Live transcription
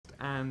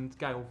and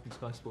Gail from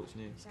Sky Sports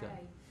News. Okay.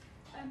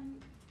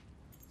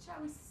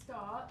 Shall we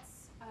start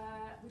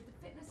with the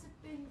fitness of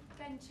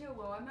Ben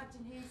Chilwell? I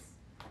imagine he's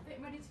a bit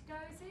ready to go,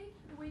 is he,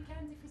 the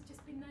weekend, if he's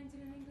just been named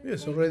in an England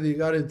Yes, team? already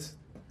Gareth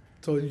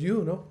told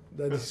you, no,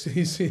 that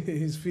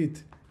he's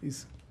fit.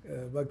 He's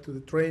back to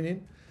the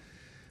training.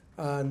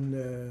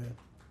 And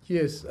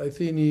yes, I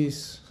think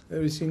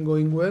everything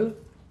going well.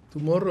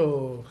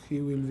 Tomorrow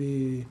he will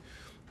be,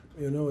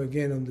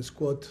 again on the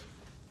squad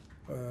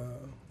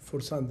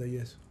for Sunday,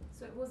 yes.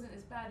 So it wasn't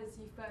as bad as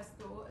you first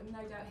thought, and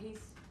no doubt he's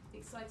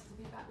excited to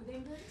be back with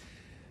England?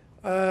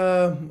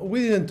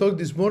 We didn't talk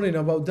this morning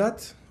about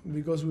that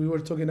because we were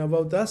talking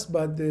about us,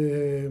 but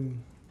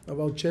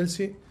about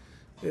Chelsea.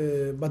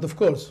 But of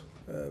course,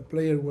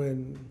 player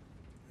when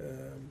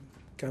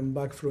come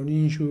back from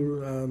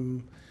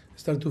injury,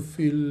 start to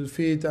feel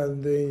fit,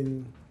 and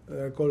then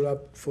call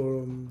up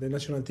for the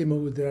national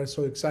team. They are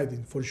so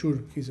exciting. For sure,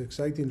 he's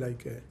exciting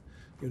like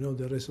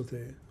the rest of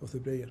the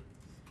player.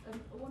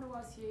 I want to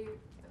ask you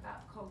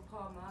about Cole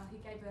Palmer. He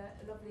gave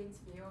a lovely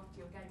interview after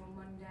your game on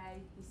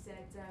Monday. He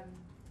said,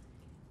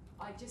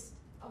 I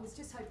was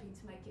just hoping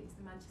to make it into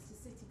the Manchester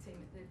City team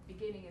at the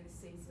beginning of the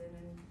season,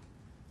 and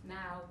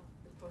now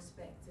the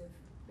prospect of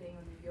being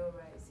on the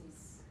Euros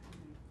is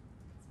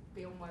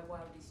beyond my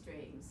wildest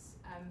dreams.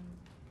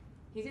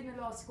 He's in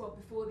the last squad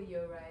before the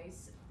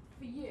Euros.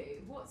 For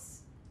you,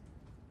 what's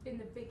been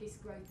the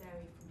biggest growth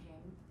area from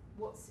him?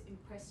 What's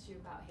impressed you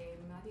about him?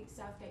 I think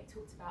Southgate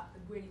talked about the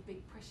really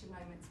big pressure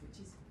moments, which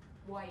is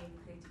why he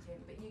included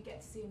him, but you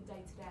get to see him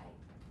day to day.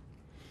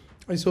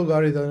 I saw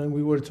Gareth and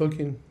we were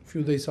talking a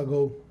few days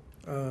ago.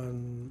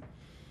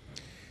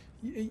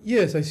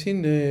 Yes, I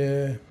think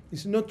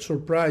it's not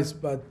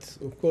surprised, but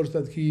of course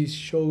that he's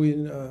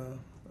showing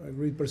a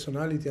great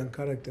personality and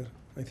character.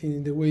 I think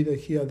in the way that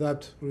he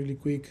adapts really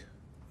quick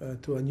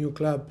to a new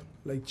club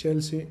like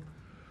Chelsea,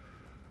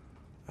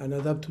 and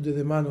adapt to the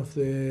demand of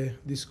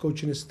this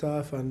coaching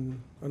staff,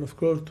 and of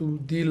course to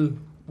deal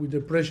with the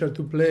pressure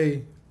to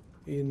play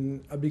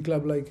in a big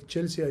club like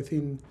Chelsea. I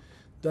think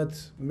that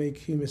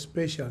makes him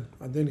special,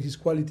 and then his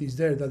quality is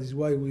there. That is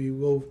why we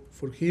go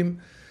for him.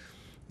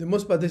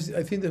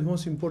 I think the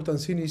most important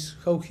thing is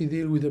how he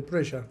deals with the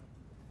pressure,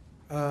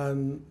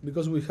 and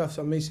because we have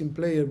amazing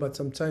players, but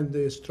sometimes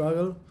they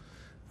struggle,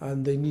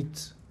 and they need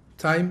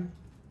time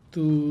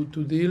to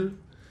deal.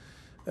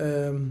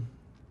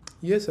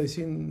 Yes, I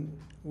think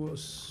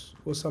was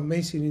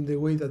amazing in the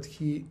way that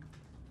he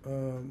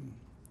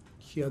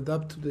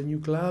adapted to the new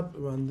club,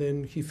 and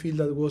then he feel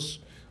that was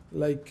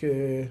like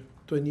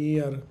 20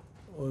 years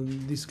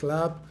on this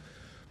club,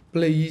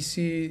 play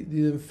easy,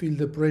 didn't feel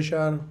the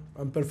pressure,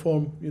 and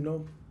perform,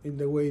 in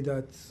the way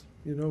that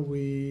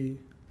we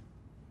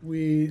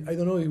I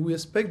don't know if we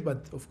expect,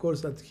 but of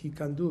course that he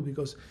can do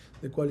because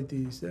the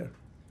quality is there.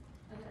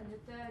 And the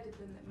third of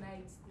them that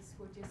made the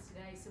squad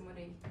yesterday,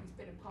 somebody who's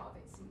been a part of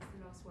it since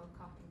the last World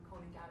Cup, in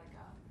Conor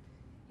Gallagher.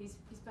 He's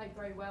played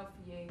very well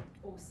for you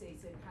all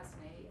season,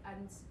 hasn't he?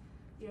 And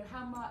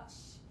how much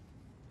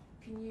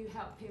can you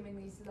help him in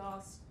these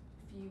last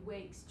few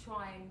weeks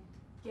try and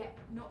get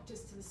not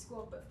just to the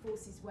squad but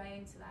force his way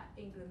into that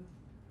England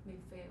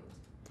midfield?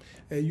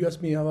 You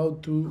asked me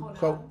about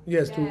Conor,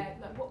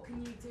 like what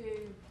can you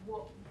do?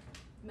 What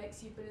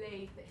makes you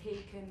believe that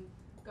he can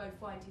go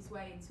find his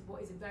way into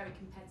what is a very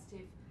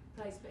competitive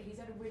place? But he's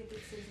had a really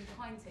good season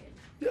behind him.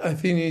 Yeah, I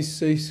think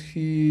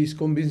he's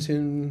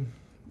convincing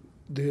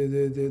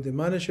the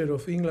manager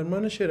of England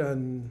manager,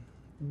 and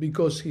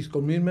because his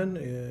commitment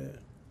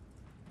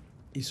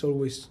is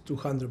always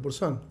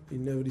 200%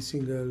 in every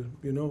single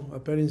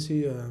appearance,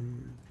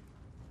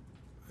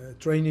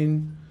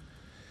 training,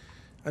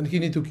 and he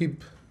need to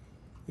keep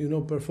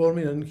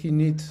performing, and he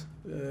need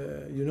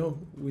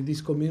with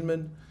this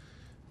commitment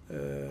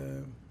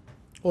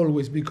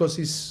always, because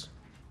it's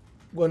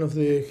one of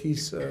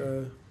his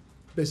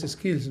best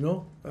skills,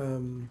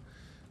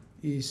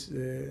 is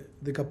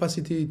the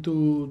capacity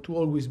to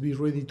always be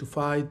ready to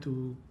fight,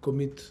 to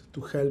commit,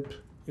 to help,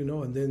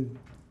 and then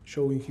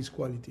showing his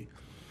quality.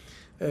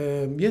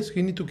 Yes,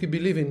 he need to keep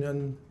believing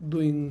and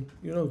doing,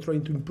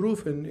 trying to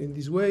improve in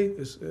this way.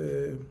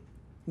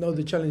 Now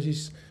the challenge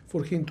is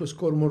for him to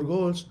score more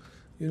goals,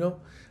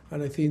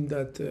 and I think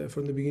that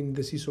from the beginning of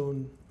the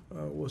season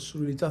was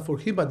really tough for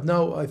him, but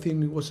now I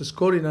think it was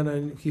scoring,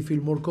 and he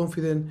feel more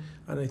confident,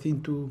 and I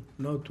think to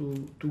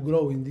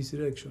grow in this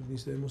direction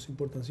is the most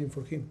important thing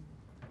for him.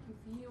 And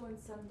for you on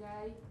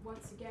Sunday,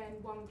 once again,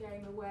 one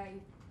game away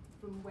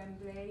from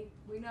Wembley.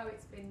 We know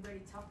it's been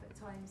really tough at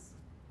times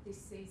this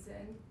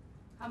season.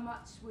 How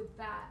much would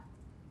that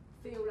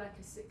feel like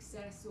a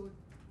success, or do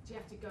you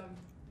have to go and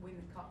win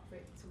the cup for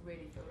it to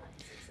really feel like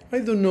a success? I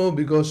don't know,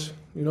 because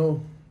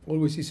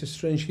always it's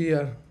strange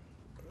here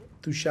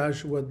to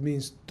judge what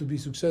means to be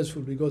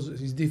successful, because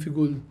it's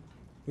difficult.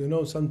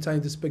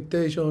 Sometimes the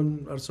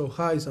expectations are so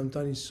high,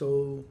 sometimes it's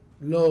so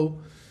low,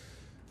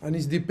 and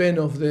it depends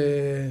of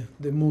the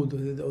mood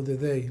of the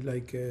day.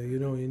 Like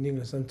in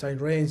England,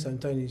 sometimes rain,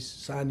 sometimes it's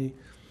sunny.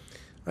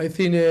 I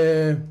think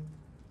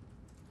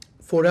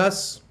for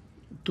us,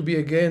 to be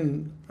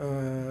again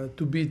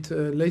to beat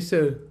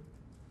Leicester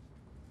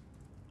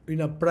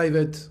in a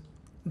private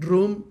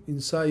room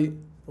inside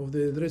of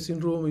the dressing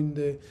room in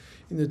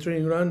the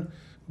training ground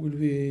will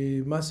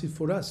be massive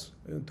for us.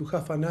 To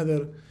have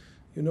another,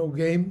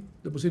 game,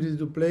 the possibility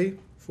to play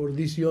for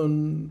this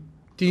young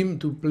team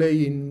to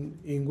play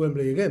in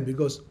Wembley again,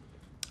 because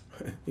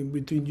in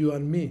between you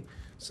and me,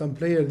 some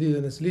players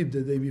didn't sleep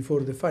the day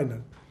before the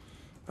final,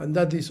 and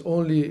that is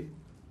only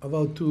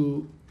about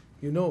to,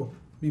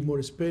 be more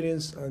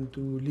experienced and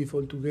to live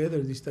all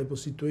together this type of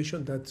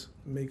situation that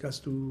make us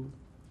to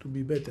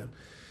be better.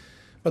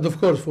 But of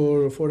course,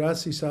 for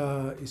us, is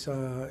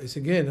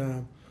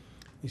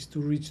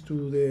to reach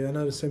to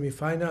another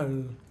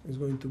semi-final is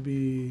going to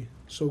be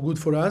so good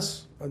for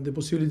us, and the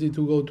possibility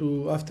to go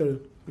to after,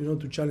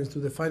 to challenge to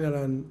the final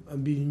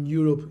and be in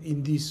Europe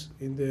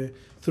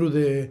through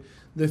the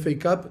FA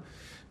Cup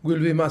will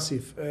be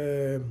massive.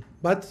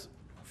 But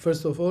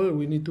first of all,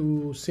 we need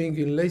to think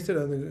in Leicester,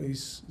 and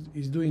is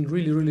doing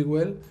really, really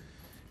well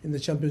in the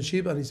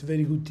championship, and it's a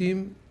very good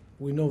team.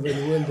 We know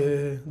very well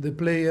the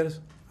players,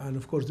 and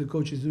of course the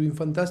coach is doing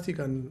fantastic,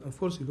 and of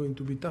course it's going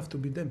to be tough to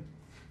beat them.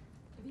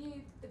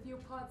 Have your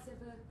paths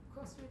ever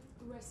crossed with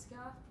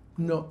Goretzka?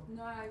 No.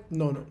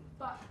 No.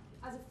 But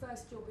as a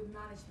first job in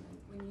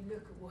management, when you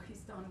look at what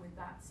he's done with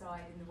that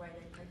side and the way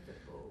they play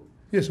football.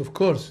 Yes, of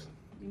course.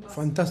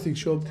 Fantastic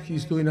job.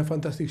 He's doing a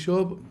fantastic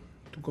job.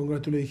 To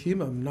congratulate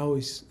him, and now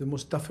is the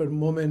most tougher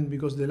moment,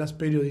 because the last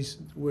period is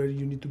where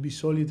you need to be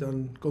solid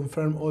and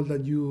confirm all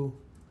that you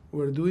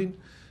were doing.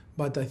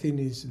 But I think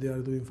they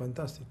are doing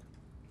fantastic.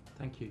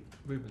 Thank you,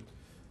 Ruben.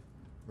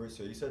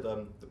 Mauricio, you said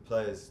the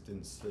players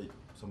didn't sleep.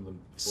 Some of them.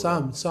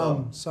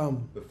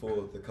 Some.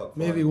 Before the cup.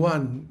 Maybe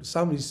one.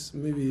 Some is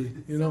maybe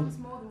Some's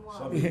more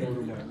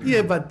than one.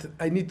 Yeah, but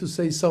I need to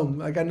say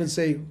some. I cannot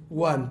say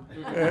one.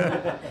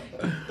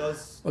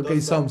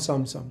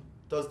 Some.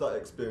 Does that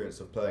experience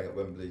of playing at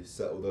Wembley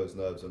settle those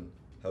nerves and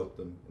help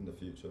them in the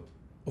future?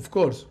 Of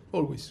course,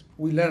 always.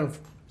 We learn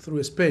through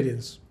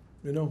experience,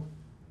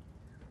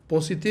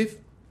 positive,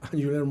 and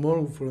you learn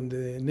more from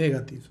the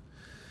negative.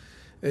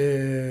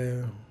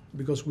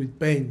 Because with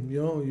pain,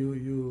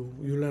 you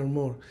learn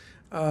more.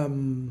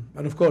 And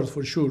of course,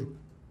 for sure,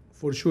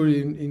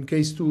 in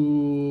case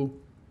to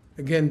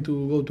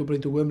go to play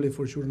to Wembley,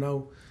 for sure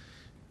now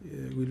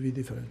will be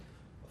different.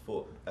 I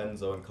thought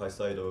Enzo and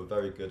Caicedo were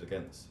very good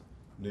against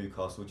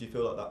Newcastle. Do you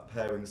feel like that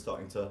pairing is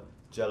starting to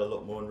gel a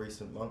lot more in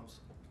recent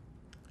months?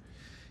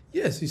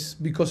 Yes, it's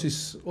because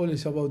it's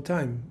always about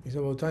time. It's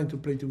about time to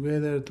play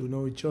together, to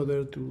know each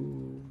other,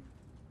 to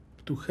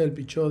help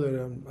each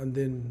other, and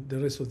then the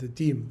rest of the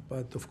team.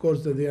 But of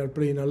course that they are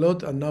playing a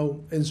lot, and now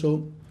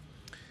Enzo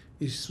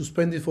is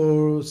suspended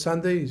for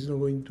Sunday. He's not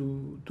going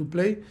to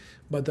play.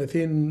 But I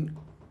think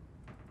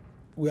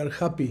we are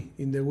happy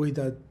in the way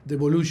that the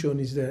evolution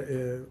is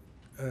there.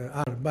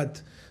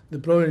 But the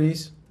problem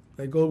is,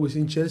 like always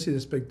in Chelsea, the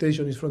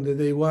expectation is from the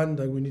day one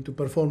that we need to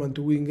perform and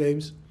to win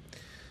games.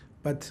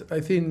 But I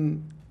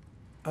think,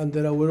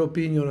 under our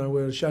opinion,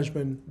 our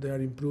judgment, they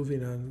are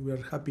improving, and we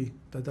are happy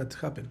that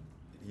happened.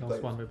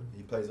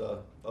 He plays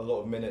a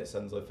lot of minutes,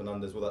 Enzo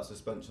Fernandez. Will that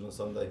suspension on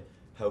Sunday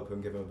help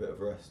him, give him a bit of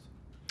rest?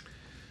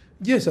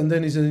 Yes, and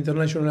then it's an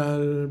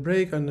international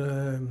break,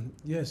 and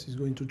yes, he's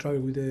going to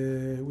travel with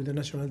the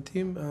national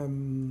team.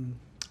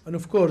 And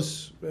of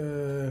course,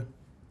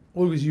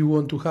 always you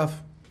want to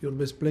have your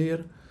best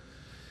player.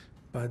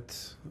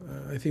 But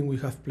I think we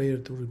have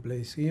players to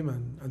replace him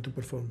and to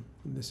perform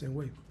in the same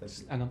way.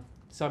 And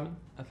Simon,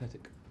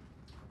 Athletic.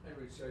 Hey,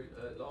 so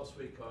last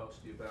week I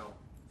asked you about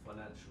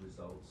financial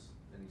results,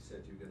 and you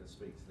said you were going to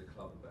speak to the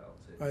club about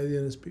it. I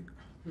didn't speak.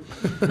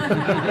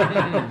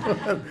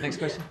 Next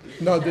question.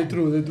 No, the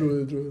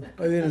truth.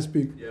 I didn't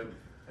speak. Yeah,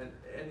 and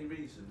any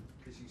reason?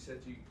 Because you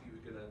said you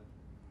were going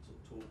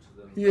to talk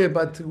to them. Yeah,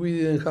 but we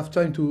didn't have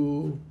time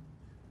to,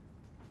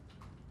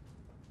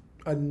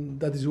 and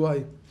that is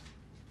why.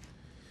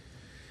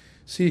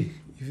 See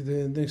if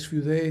the next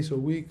few days or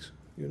weeks,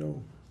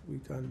 we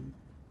can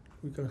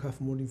have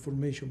more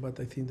information. But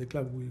I think the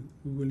club we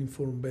will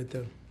inform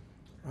better,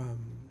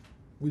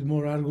 with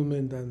more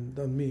argument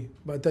than me.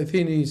 But I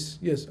think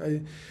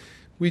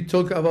we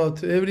talk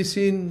about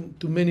everything,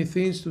 too many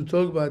things to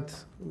talk, but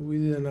we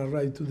didn't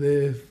arrive to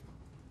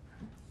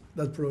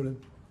that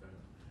problem.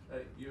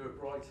 You were at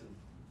Brighton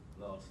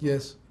last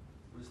Yes.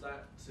 night. Was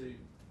that to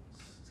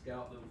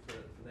scout them for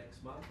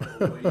next month,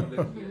 or were you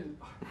looking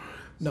at?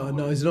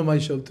 No, it's not my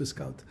job to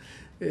scout.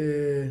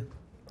 We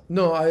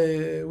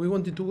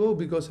wanted to go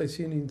because I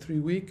seen in 3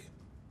 weeks,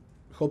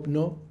 hope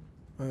no,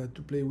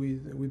 to play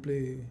we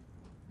play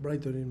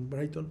Brighton in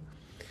Brighton.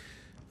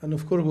 And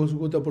of course it was a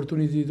good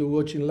opportunity to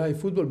watch in live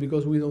football,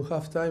 because we don't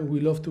have time. We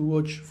love to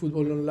watch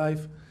football on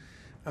live,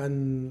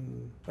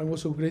 and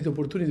was a great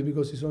opportunity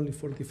because it's only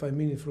 45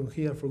 minutes from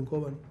here, from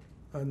Coban.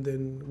 And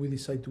then we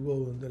decided to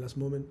go at the last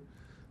moment.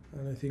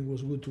 And I think it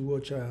was good to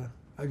watch a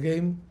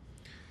game,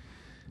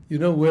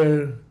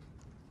 where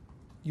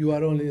you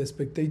are only a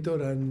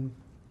spectator and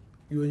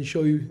you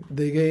enjoy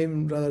the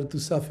game rather to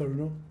suffer,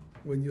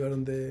 when you are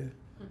on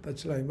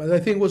touchline. But I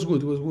think it was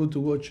good. It was good to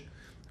watch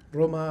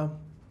Roma,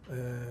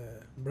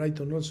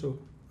 Brighton also,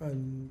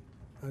 and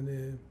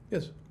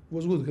yes, it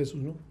was good. Jesus,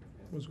 no,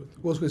 it was good.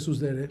 Was Jesus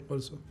there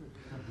also?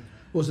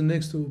 Was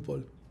next to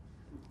Paul.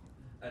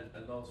 And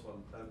last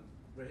one,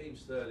 Raheem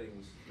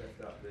Sterling's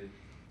left out the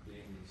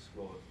England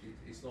squad.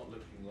 It's not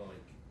looking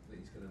like that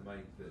he's going to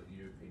make the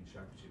European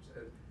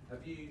Championships.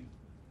 Have you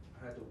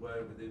had a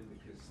word with him,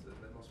 because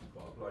that must be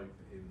quite a blow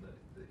for him? That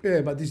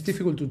Yeah, but it's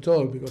difficult to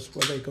talk, because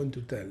what I going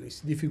to tell,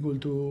 it's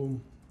difficult to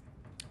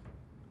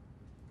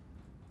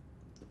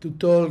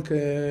talk.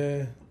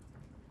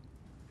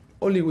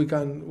 Only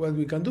what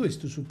we can do is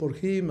to support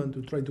him and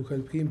to try to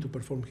help him to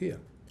perform here,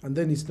 and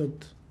then it's not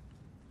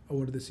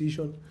our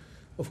decision.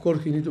 Of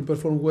course, he need to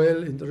perform well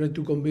and try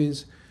to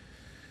convince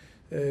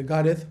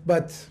Gareth,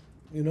 but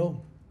you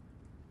know,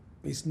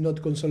 it's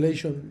not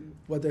consolation.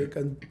 What I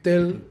can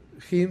tell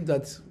him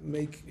that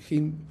make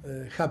him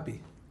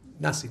happy,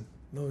 nothing.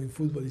 No, in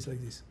football it's like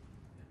this.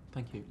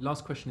 Thank you.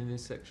 Last question in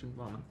this section,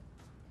 Rantman.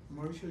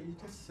 Mauricio, you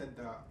just said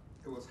that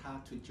it was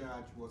hard to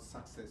judge what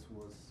success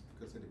was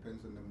because it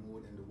depends on the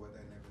mood and the weather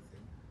and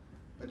everything.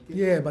 But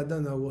Yeah, but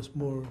then I was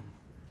more.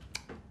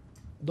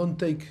 Don't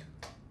take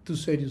too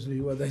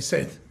seriously what I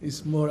said.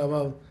 It's more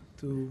about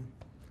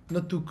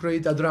not to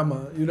create a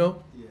drama, you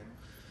know. Yeah,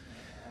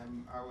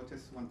 I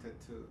just wanted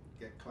to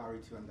get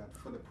clarity on that.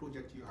 For the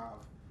project you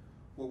have,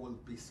 what will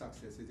be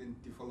success? Is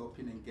it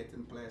developing and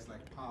getting players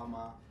like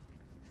Palmer,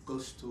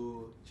 goes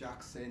to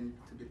Jackson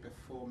to be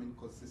performing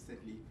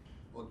consistently,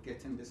 or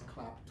getting this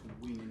club to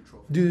winning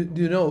trophies?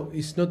 Do you know?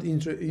 It's not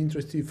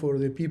interesting for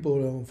the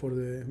people, for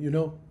the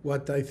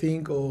what I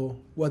think or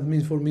what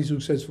means for me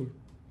successful.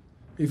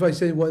 If I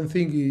say one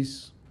thing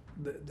is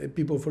the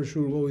people for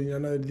sure go in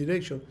another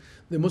direction.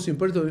 The most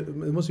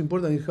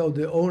important is how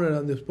the owner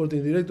and the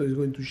sporting director is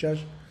going to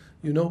judge,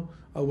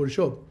 our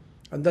job,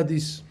 and that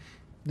is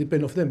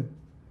depend of them.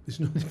 It's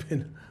not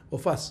depend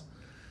of us.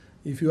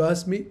 If you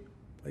ask me,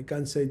 I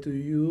can say to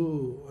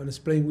you and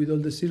explain with all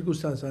the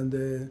circumstances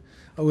and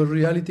our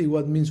reality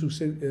what means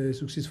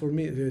success for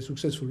me,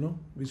 successful, no?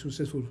 Be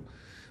successful.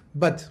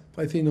 But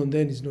I think on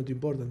then it's not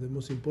important. The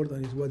most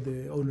important is what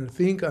the owner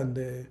think and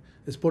the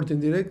sporting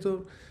director,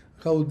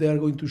 how they are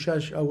going to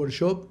judge our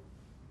job,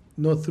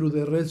 not through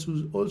the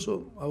results,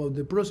 also about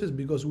the process,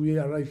 because we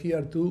are right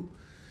here to,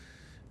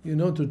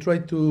 to try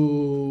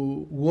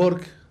to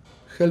work,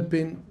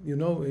 helping,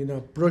 in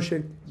a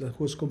project that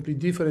was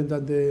completely different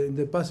than in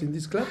the past in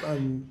this club,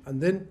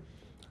 and then,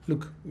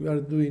 look, we are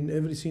doing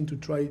everything to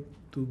try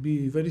to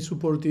be very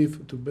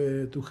supportive,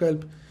 to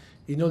help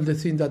in all the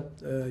things that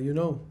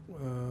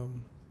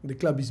the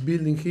club is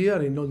building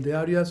here in all the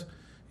areas,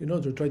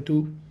 to try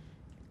to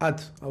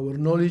add our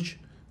knowledge,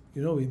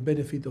 in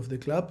benefit of the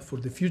club for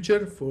the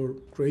future, for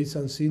create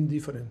something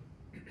different.